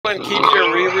Gentlemen, keep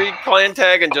your reread clan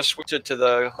tag and just switch it to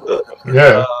the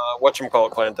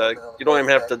whatchamacallit clan tag. You don't even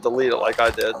have to delete it like I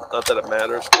did. Not that it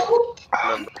matters.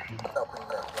 Remember.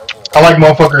 I like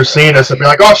motherfuckers seeing us and be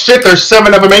like, oh shit, there's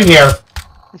 7 of them in here.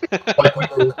 Like we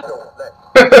do.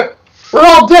 We're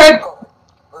all dead!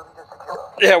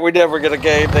 Yeah, we never get a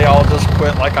game. They all just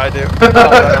quit like I do. Oh,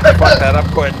 fuck that, I'm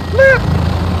quitting.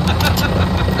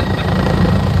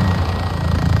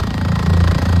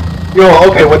 Yo,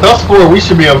 okay, with us 4, we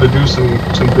should be able to do some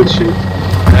good shit.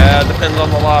 Yeah, depends on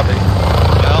the lobby.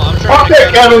 Well, I'm trying to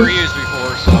get it reused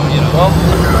before, so, you know. Well,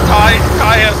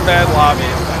 Kai has bad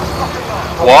lobbies.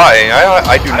 Why?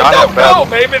 I do not have bad. No,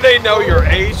 maybe they know you're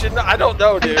Asian. I don't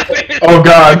know, dude. Oh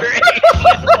god.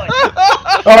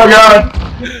 Oh god.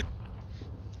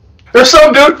 There's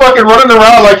some dude fucking running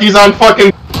around like he's on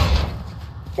fucking...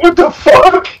 What the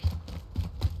fuck?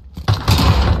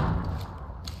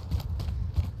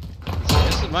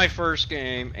 This is my first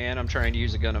game, and I'm trying to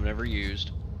use a gun I've never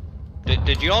used.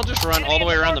 Did you all just run all the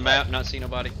way around the map and not see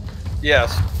nobody?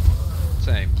 Yes.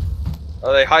 Same.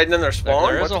 Are they hiding in their spawn?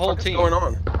 There is what a whole the fuck team. is going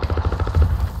on?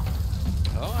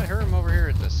 Oh, I heard him over here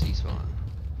at the C spawn.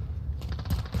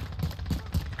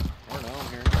 I don't know, I'm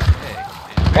hearing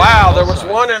hey. Wow, there was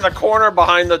one in the corner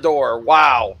behind the door.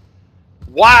 Wow.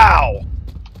 Wow.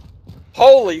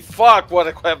 Holy fuck, what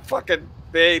a fucking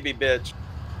baby bitch.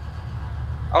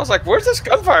 I was like, where's this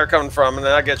gunfire coming from? And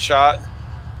then I get shot.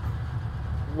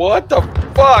 What the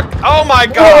fuck? Oh my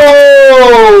god!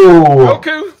 Whoa!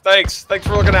 Goku, thanks. Thanks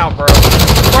for looking out, bro.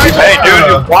 Hey,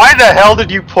 dude, why the hell did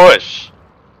you push?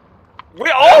 We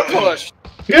all pushed!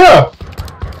 Yeah!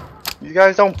 You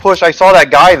guys don't push. I saw that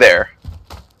guy there.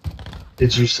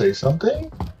 Did you say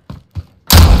something?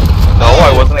 No,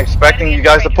 I wasn't expecting you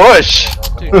guys to push.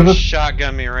 Dude, just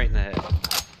shotgun me right in the head.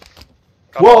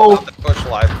 Whoa! Push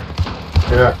life.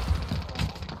 Yeah.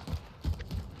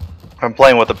 I'm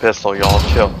playing with a pistol, y'all.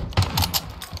 Chill.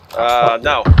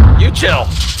 No. You chill.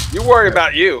 You worry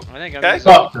about you. I think I'm okay?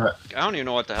 I don't even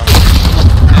know what the hell.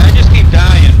 I just keep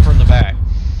dying from the back.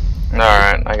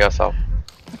 Alright, I guess I'll...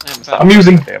 I'm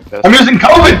using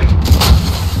COVID!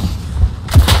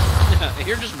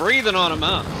 You're just breathing on him,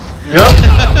 huh? Yep.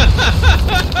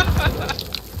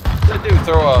 Did that dude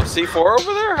throw a C4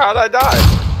 over there? How'd I die?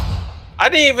 I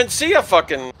didn't even see a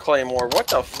fucking claymore. What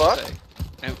the fuck?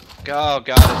 Oh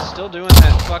god, it's still doing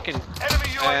that fucking...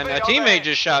 And a teammate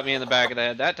just shot me in the back of the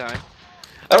head that time.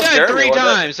 I died 3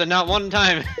 times and not 1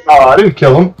 time. Oh, I didn't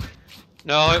kill him.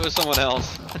 No, it was someone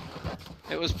else.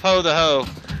 It was Poe the Ho.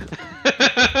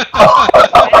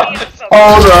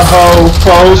 Oh, the ho,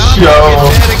 faux show.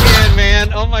 I'm dead again,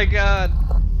 man. Oh my god.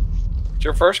 It's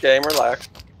your first game, relax.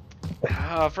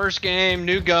 First game,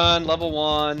 new gun, level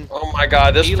 1. Oh my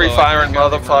god, this free-firing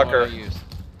motherfucker.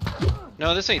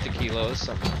 No, this ain't the kilo, this is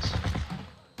something else.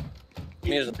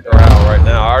 I'm using the growl right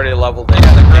now. I already leveled in.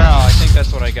 Yeah, the growl, I think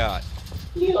that's what I got.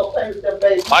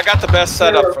 I got the best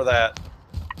setup for that.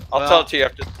 I'll tell it to you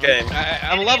after the game.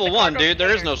 I'm level 1, dude.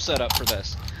 There is no setup for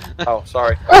this. Oh,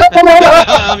 sorry.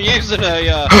 I'm using a,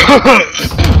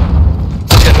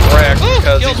 getting wrecked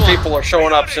because these people are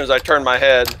showing up as soon as I turn my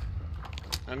head.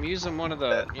 I'm using one of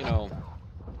the, you know...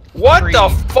 What the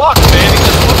fuck, man? He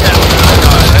just looked at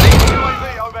me.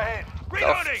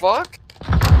 The fuck?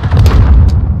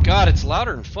 God, it's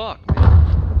louder than fuck,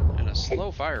 man. And a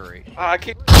slow fire rate. I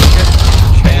keep...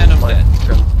 And I'm dead.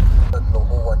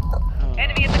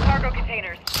 Enemy in the cargo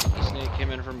containers. Snake came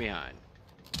in from behind.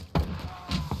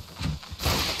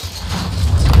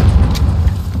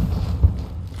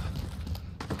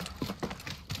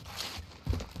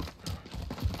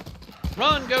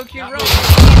 Run, Goku, run!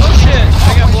 Oh shit!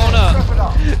 I got blown up.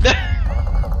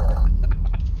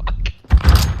 Fuck.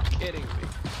 Kidding me.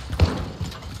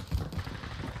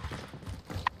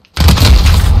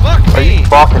 Fuck me! Are you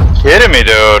fucking kidding me,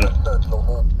 dude?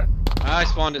 I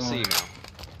spawned at C now.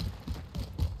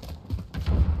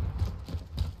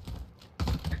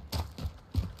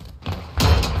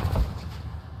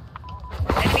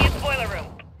 Enemy in the boiler room.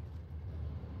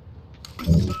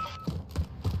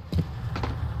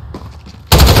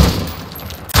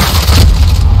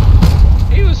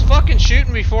 He was fucking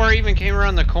shooting before I even came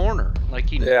around the corner. Like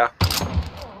he... Yeah.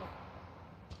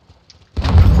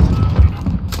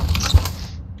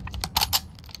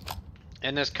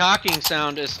 And this cocking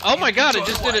sound is... Oh my god, it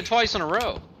just did it twice in a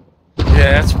row.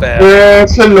 Yeah, that's bad. Yeah,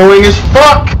 it's annoying as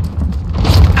fuck!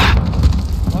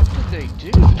 What did they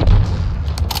do?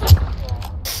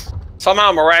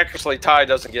 Somehow, miraculously, Ty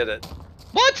doesn't get it.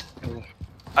 What?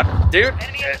 Dude,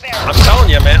 I'm telling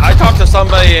you, man. I talked to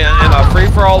somebody in a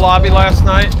free-for-all lobby last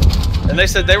night, and they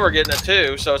said they were getting it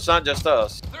too, so it's not just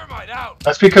us.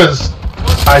 That's because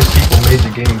Ty's people made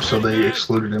the game, so they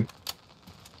excluded him.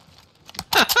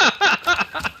 Back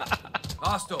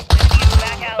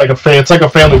out. Like it's like a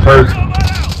family perk.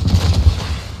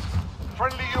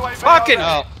 Fucking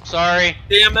Oh, sorry.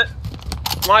 damn it.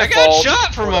 My I got fault.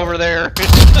 shot from over there, so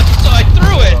I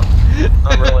threw it.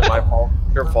 Not really my fault.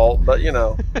 Your fault, but you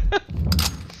know.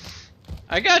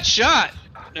 I got shot.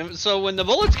 And so when the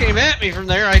bullets came at me from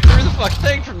there, I threw the fucking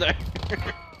thing from there.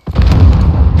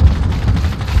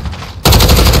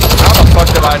 How the fuck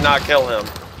did I not kill him?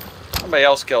 Somebody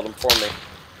else killed him for me.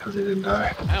 Because he didn't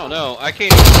die. I don't know. I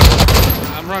can't.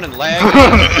 I'm running lag.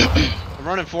 I'm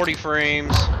running 40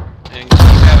 frames and keep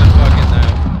having fucking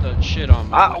the shit on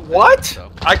me. What?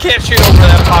 So. I can't shoot over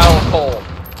that pile of coal.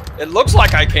 It looks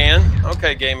like I can.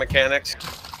 Okay, game mechanics.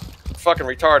 Fucking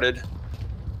retarded.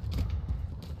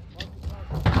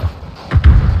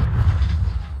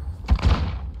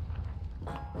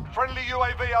 Friendly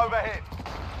UAV overhead.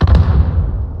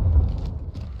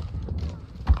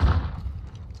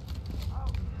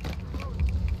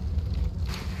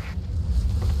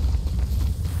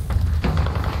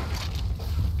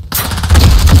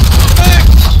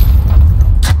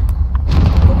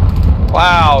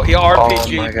 Wow, he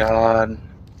RPG. Oh my god.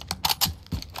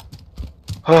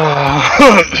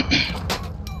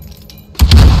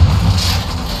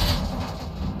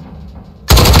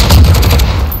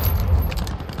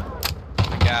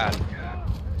 God.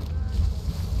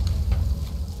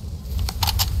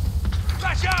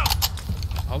 Flash out!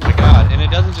 Oh my god. And it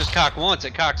doesn't just cock once,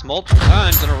 it cocks multiple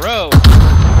times in a row.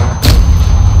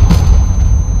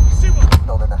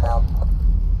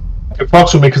 It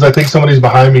fucks with me because I think somebody's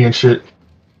behind me and shit.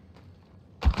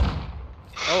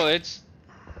 Oh, it's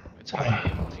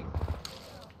high.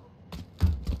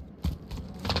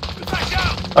 Flash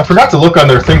out! I forgot to look on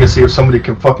their thing to see if somebody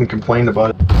can fucking complain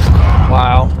about it.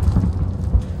 Wow.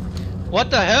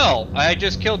 What the hell? I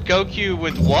just killed Goku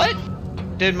with what?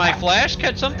 Did my flash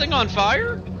catch something on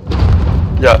fire?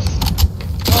 Yes.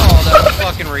 Oh, that's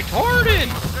fucking retarded.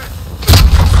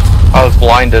 I was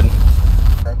blinded.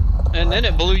 And then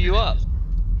it blew you up.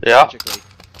 Yeah. Magically.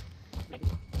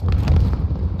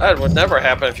 That would never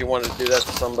happen if you wanted to do that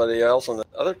to somebody else on the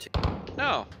other team.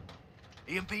 No.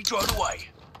 EMP drone away.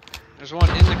 There's one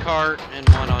in the cart and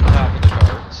one on top of the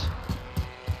carts.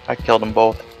 I killed them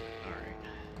both.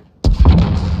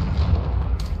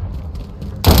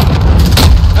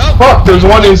 Oh! Fuck, there's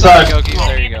one inside. Goku,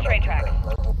 there you go. Train track.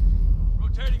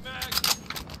 Rotating mag.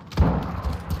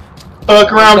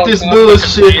 Fuck around with this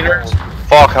bullshit.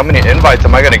 Fuck, how many invites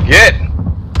am I gonna get?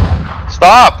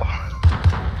 Stop!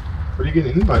 What are you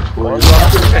getting invites for? One's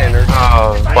on the container.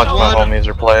 Oh, a bunch of my One homies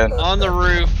are playing. on the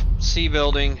roof, C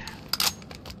building.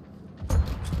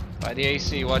 By the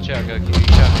AC, watch out, Goku. You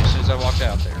shot me as soon as I walked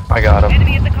out there. I got him.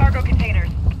 Enemy at the cargo containers.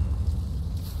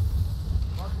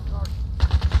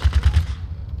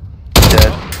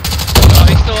 Dead. Oh,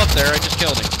 he's still up there. I just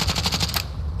killed him.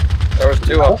 There was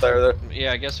two up there.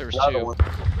 Yeah, I guess there was Another two. one.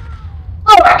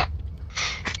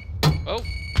 Oh.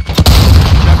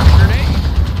 Chucked a grenade.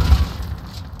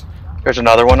 There's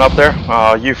another one up there.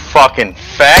 Oh, you fucking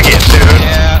faggot, dude.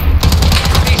 Yeah.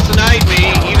 He sniped me,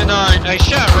 even though I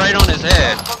shot right on his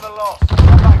head. From the loft. Come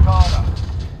back harder.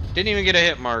 Didn't even get a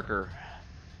hit marker.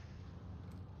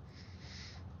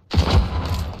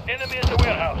 Enemy at the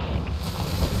warehouse.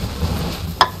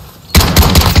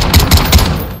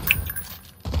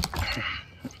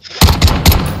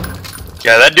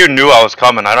 Yeah, that dude knew I was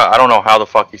coming. I don't know how the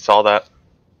fuck he saw that.